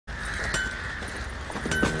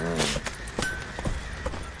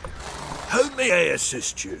How may I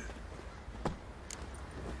assist you?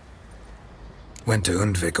 Went to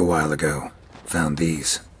Undvik a while ago. Found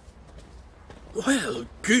these. Well,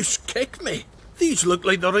 goose kick me. These look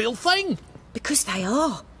like the real thing. Because they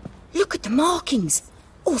are. Look at the markings.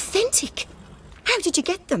 Authentic. How did you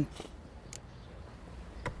get them?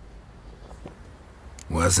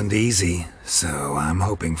 Wasn't easy, so I'm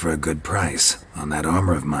hoping for a good price on that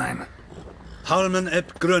armor of mine. Harman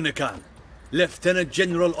ep Grönekan, Lieutenant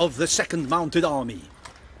General of the 2nd Mounted Army.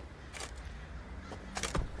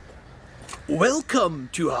 Welcome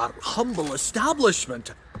to our humble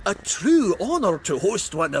establishment. A true honor to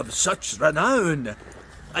host one of such renown.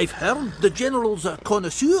 I've heard the General's a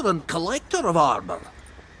connoisseur and collector of armor.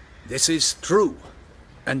 This is true,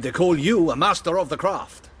 and they call you a master of the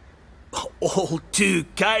craft. All too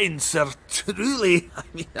kind, sir, truly.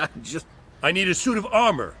 I need a suit of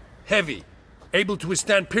armor, heavy, able to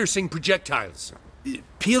withstand piercing projectiles.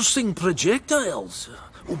 Piercing projectiles?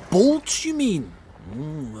 Bolts, you mean?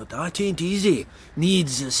 That ain't easy.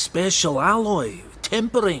 Needs a special alloy,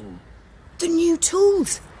 tempering. The new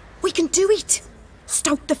tools. We can do it.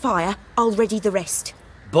 Stoke the fire, I'll ready the rest.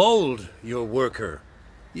 Bold, your worker.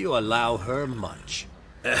 You allow her much.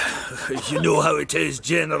 You know how it is,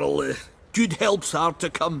 General. Good help's hard to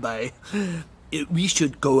come by. We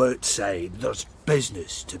should go outside. There's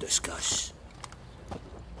business to discuss.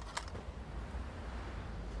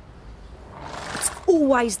 It's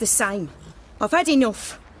always the same. I've had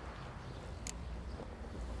enough.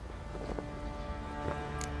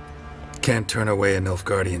 Can't turn away a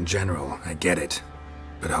Nilfgaardian general, I get it.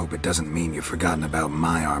 But I hope it doesn't mean you've forgotten about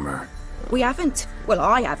my armor. We haven't. Well,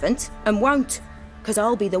 I haven't, and won't. Because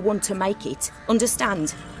I'll be the one to make it,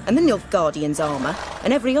 understand? And the Nilfgaardian's armour,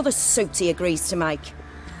 and every other suit he agrees to make.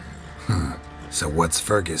 So what's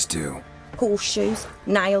Fergus do? Horseshoes,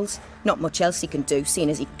 nails, not much else he can do,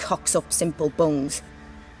 seeing as he cocks up simple bungs.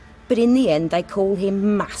 But in the end, they call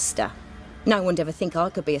him Master. No one'd ever think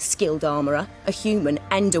I could be a skilled armourer, a human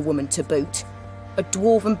and a woman to boot. A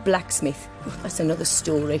dwarven blacksmith, that's another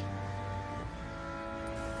story.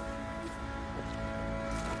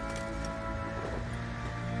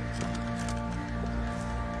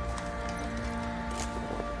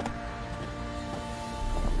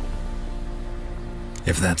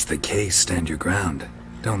 If that's the case, stand your ground.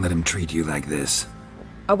 Don't let him treat you like this.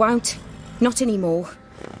 I won't. Not anymore.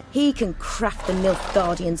 He can craft the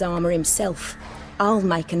Nilfgaardian's armour himself. I'll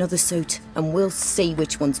make another suit, and we'll see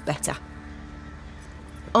which one's better.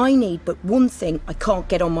 I need but one thing I can't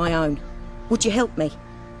get on my own. Would you help me?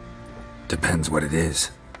 Depends what it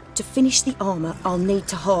is. To finish the armour, I'll need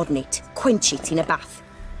to harden it, quench it in a bath.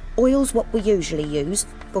 Oil's what we usually use,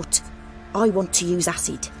 but I want to use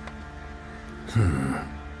acid.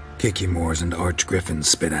 Kicky-Moors and Archgriffins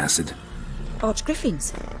spit acid.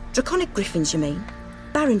 Archgriffins? Draconic griffins, you mean?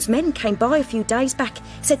 Baron's men came by a few days back,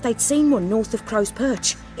 said they'd seen one north of Crow's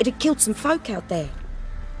Perch. It had killed some folk out there.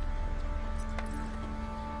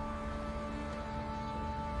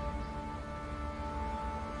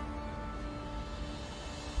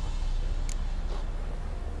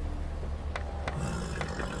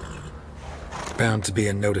 Bound to be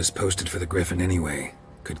a notice posted for the Griffin anyway.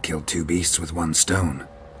 Could kill two beasts with one stone.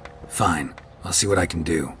 Fine, I'll see what I can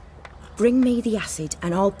do. Bring me the acid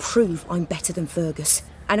and I'll prove I'm better than Fergus.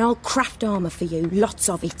 And I'll craft armour for you, lots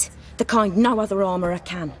of it. The kind no other armourer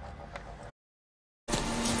can.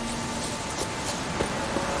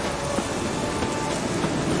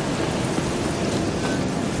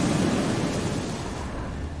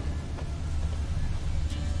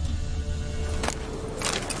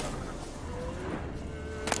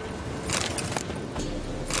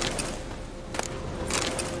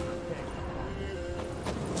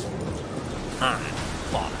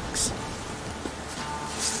 Bollocks.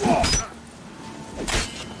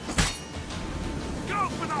 Go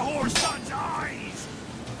for the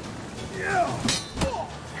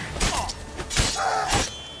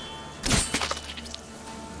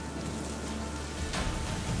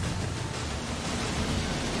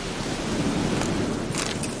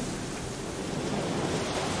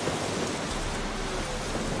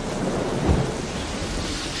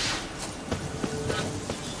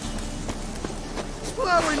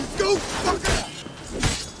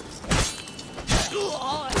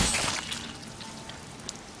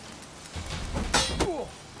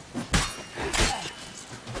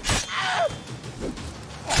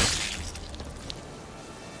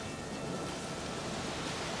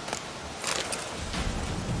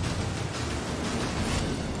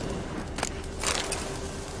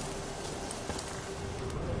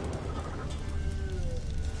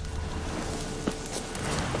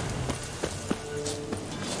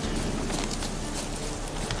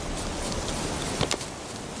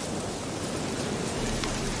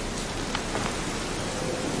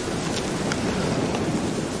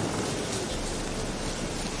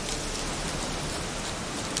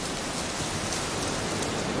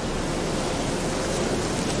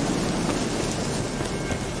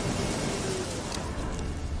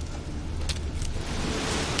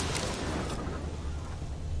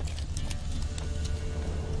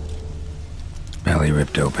Belly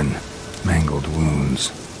ripped open. Mangled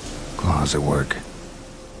wounds. Claws at work.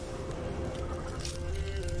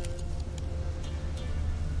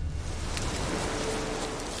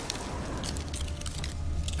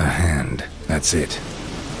 A hand. That's it.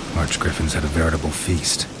 Archgriffins had a veritable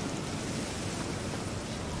feast.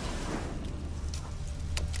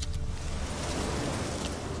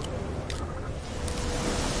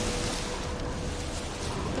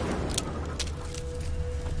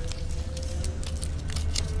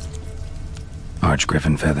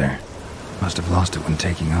 Archgriffin feather. Must have lost it when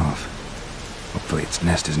taking off. Hopefully its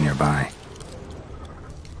nest is nearby.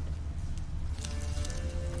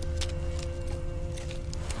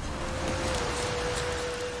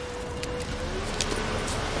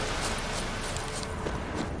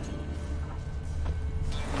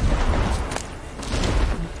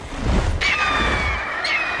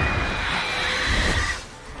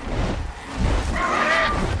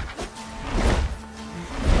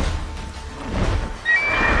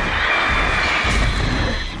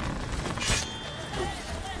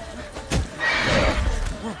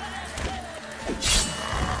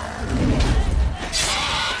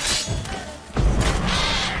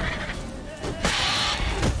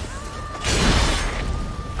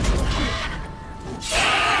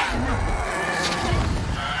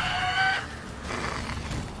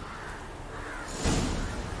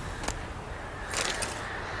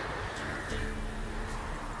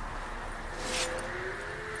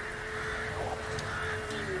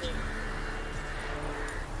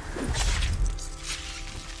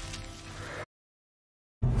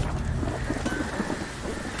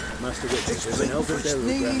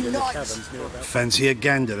 Fancy a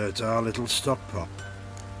gander at our little stock pot?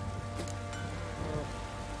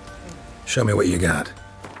 Show me what you got.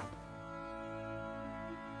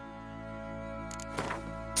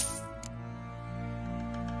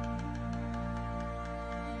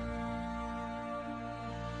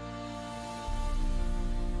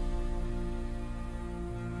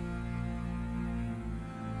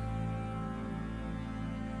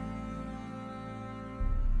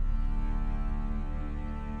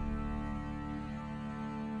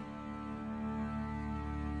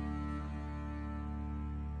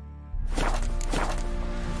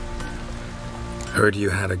 Heard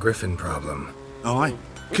you had a griffin problem. Aye.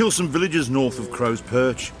 Killed some villagers north of Crow's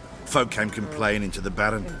Perch. Folk came complaining to the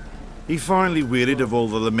Baron. He finally wearied of all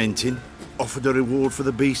the lamenting, offered a reward for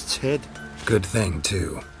the beast's head. Good thing,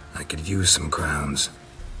 too. I could use some crowns.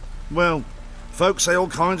 Well, folk say all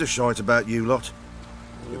kinds of shite about you lot.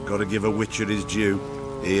 You've got to give a witcher his due.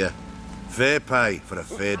 Here, fair pay for a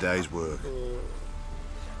fair day's work.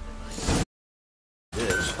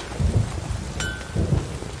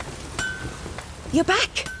 You're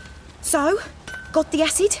back. So, got the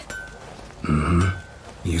acid? Mm-hmm.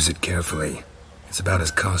 Use it carefully. It's about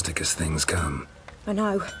as caustic as things come. I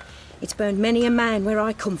know. It's burned many a man where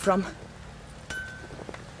I come from.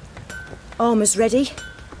 Armour's ready.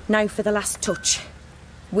 Now for the last touch.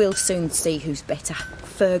 We'll soon see who's better,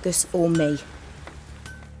 Fergus or me.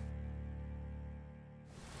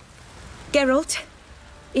 Geralt,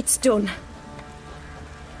 it's done.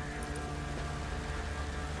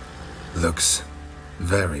 Looks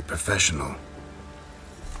very professional.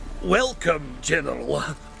 Welcome, General.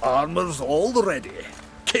 Armour's all ready.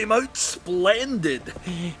 Came out splendid,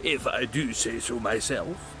 if I do say so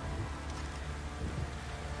myself.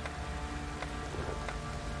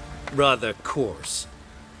 Rather coarse.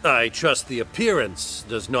 I trust the appearance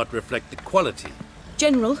does not reflect the quality.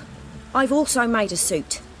 General, I've also made a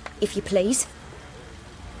suit, if you please.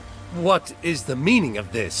 What is the meaning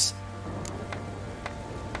of this?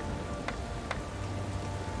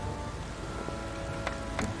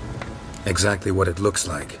 Exactly what it looks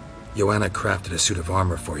like. Joanna crafted a suit of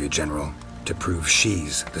armor for you, General, to prove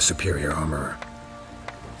she's the superior armorer.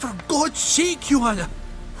 For God's sake, Joanna!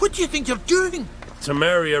 What do you think you're doing?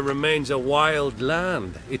 Temeria remains a wild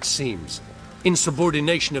land, it seems.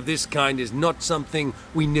 Insubordination of this kind is not something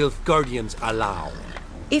we Nilfgaardians allow.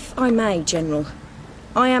 If I may, General,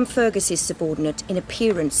 I am Fergus's subordinate in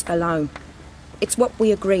appearance alone. It's what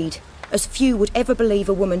we agreed, as few would ever believe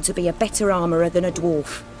a woman to be a better armourer than a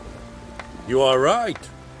dwarf. You are right.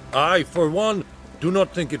 I, for one, do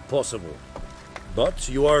not think it possible. But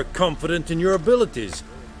you are confident in your abilities.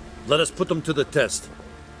 Let us put them to the test.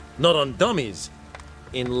 Not on dummies,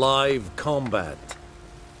 in live combat.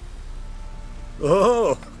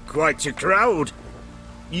 Oh, quite a crowd.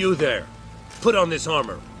 You there, put on this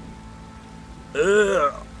armor.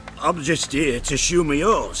 I'm just here to show me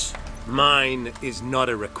yours. Mine is not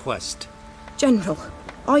a request. General,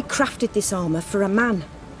 I crafted this armour for a man.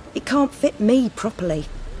 It can't fit me properly.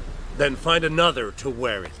 Then find another to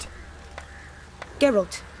wear it.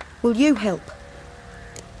 Geralt, will you help?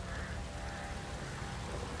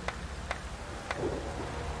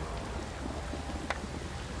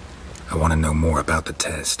 I want to know more about the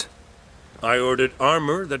test. I ordered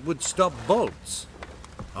armor that would stop bolts.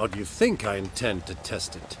 How do you think I intend to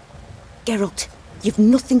test it? Geralt, you've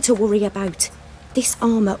nothing to worry about. This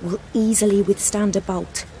armour will easily withstand a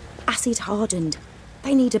bolt. Acid hardened.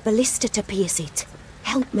 They need a ballista to pierce it.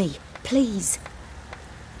 Help me, please.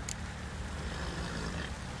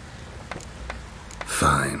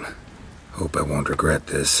 Fine. Hope I won't regret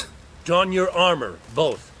this. Don your armor,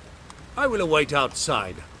 both. I will await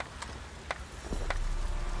outside.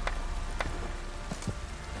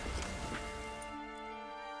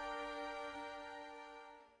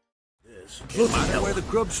 Bloody Matter hell. where the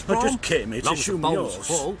grub's from. I just came here to Long as the shoot me bowl's yours.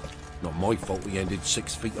 full. Not my fault we ended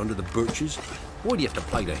 6 feet under the birches. Why do you have to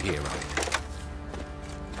play the hero?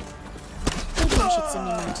 Maybe I should swim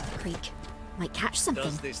inland to the creek. Might catch something.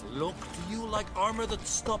 Does this look to you like armor that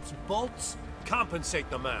stops bolts? Compensate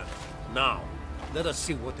the man. Now, let us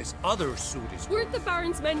see what this other suit is. Weren't the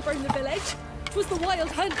Baron's men burn the village? 'Twas the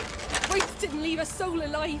Wild Hunt. Wraiths didn't leave a soul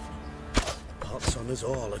alive. Pot's on us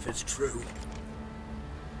all if it's true.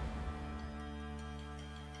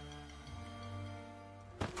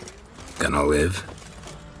 Gonna live?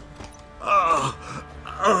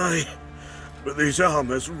 Aye. But this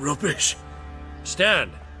armour's rubbish.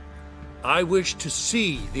 Stand. I wish to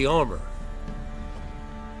see the armor.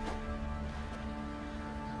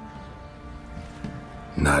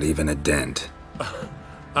 Not even a dent.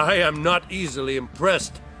 I am not easily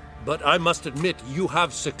impressed, but I must admit you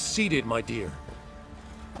have succeeded, my dear.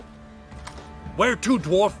 Where to,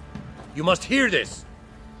 dwarf? You must hear this.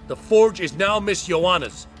 The forge is now Miss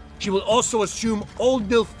Joanna's. She will also assume Old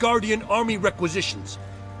Nilfgaardian army requisitions.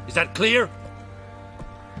 Is that clear?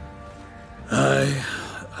 Aye,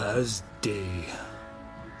 as day.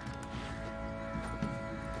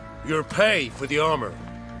 Your pay for the armor.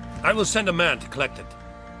 I will send a man to collect it.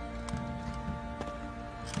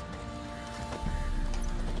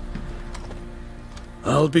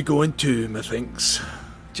 I'll be going too, methinks.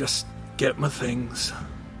 Just get my things.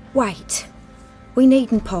 Wait. We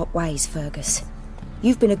needn't part ways, Fergus.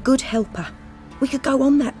 You've been a good helper. We could go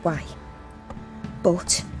on that way.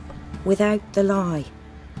 But without the lie.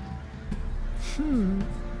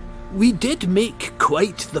 We did make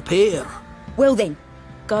quite the pair. Well then,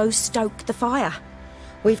 go stoke the fire.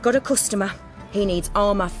 We've got a customer. He needs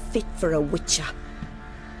armour fit for a witcher.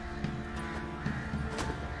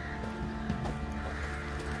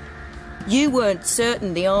 You weren't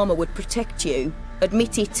certain the armour would protect you.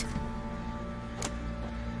 Admit it.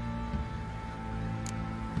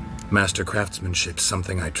 Master craftsmanship's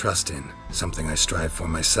something I trust in, something I strive for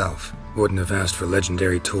myself. Wouldn't have asked for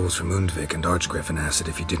legendary tools from Undvik and Archgriffin acid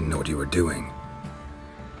if you didn't know what you were doing.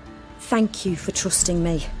 Thank you for trusting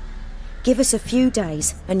me. Give us a few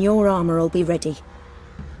days and your armour will be ready.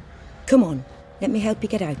 Come on, let me help you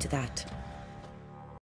get out of that.